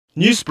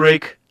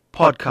Newsbreak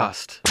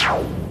Podcast.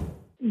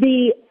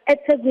 The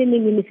eThekwini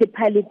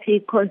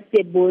Municipality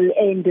Constable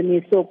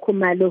Ndumiso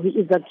Khumalo, who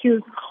is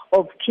accused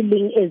of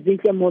killing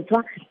Ezinhle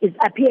Motwa, is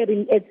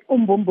appearing at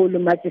Umbumbulu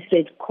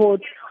Magistrate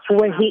Court,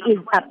 where he is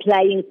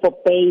applying for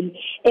bail.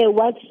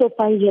 What so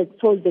far he has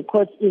told the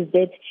court is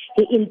that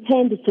he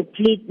intends to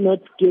plead not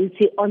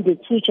guilty on the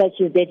two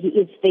charges that he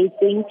is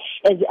facing.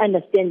 As you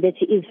understand, that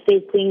he is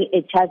facing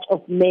a charge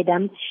of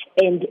murder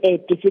and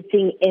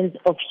defeating ends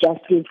of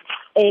justice.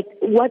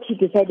 What he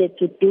decided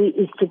to do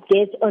is to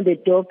get on the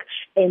dock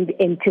and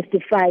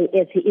testify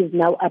as he is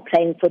now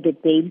applying for the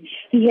bail.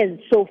 He has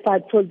so far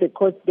told the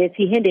court that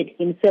he handed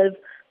himself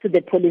to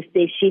the police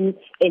station,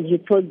 and he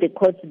told the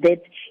court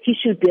that he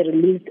should be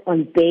released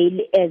on bail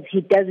as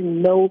he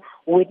doesn't know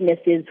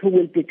witnesses who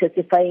will be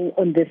testifying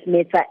on this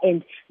matter,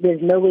 and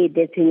there's no way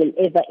that he will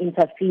ever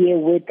interfere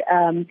with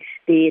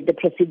the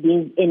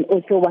proceedings, and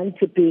also want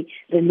to be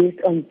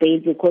released on bail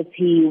because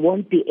he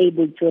won't be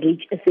able to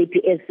reach a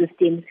CPS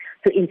system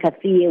to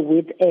interfere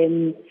with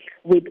any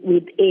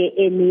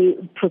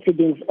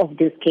proceedings of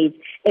this case.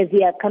 As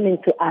we are coming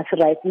to us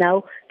right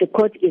now, the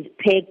court is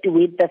packed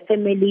with the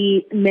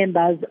family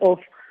members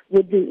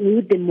with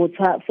the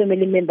Motwa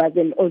family members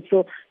and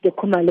also the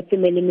Khumalo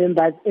family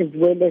members, as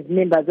well as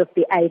members of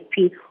the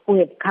IFP who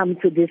have come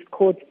to this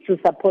court to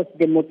support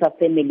the Motwa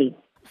family.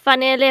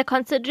 Fanele,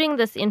 considering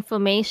this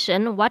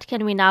information, what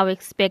can we now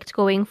expect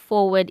going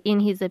forward in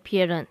his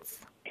appearance?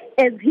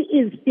 As he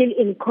is still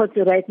in court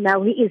right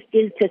now, he is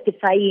still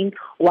testifying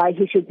why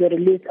he should be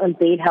released on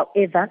bail.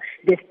 However,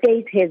 the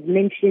state has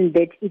mentioned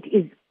that it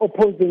is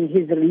opposing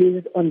his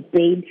release on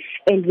bail,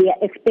 and we are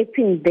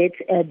expecting that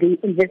the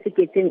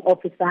investigating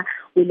officer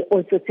will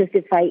also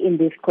testify in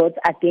this court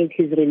against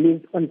his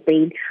release on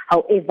bail.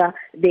 However,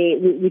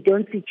 we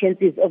don't see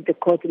chances of the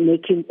court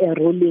making a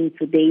ruling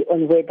today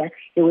on whether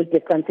he will be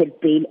granted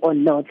bail or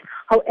not.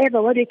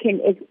 However, what we can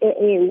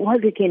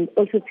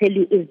also tell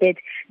you is that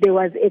there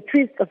was a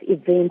twist of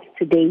events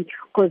today,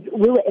 because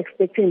we were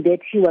expecting that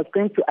he was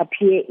going to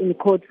appear in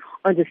court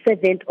on the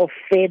 7th of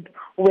February,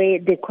 where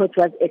the court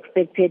was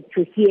expected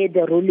to hear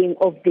the ruling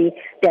of the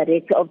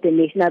Director of the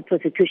National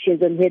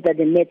Prosecutions on whether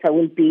the matter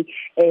will be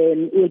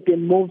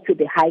moved to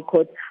the High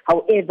Court.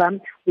 However,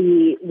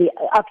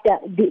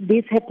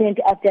 this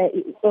happened after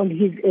on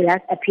his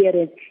last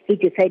appearance, he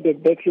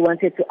decided that he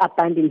wanted to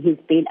abandon his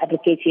bail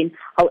application.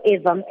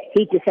 However,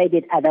 he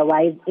decided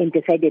otherwise and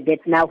decided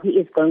that now he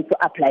is going to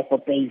apply for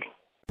bail.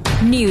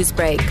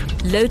 Newsbreak,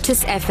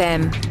 Lotus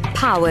FM,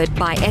 powered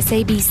by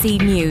SABC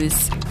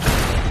News.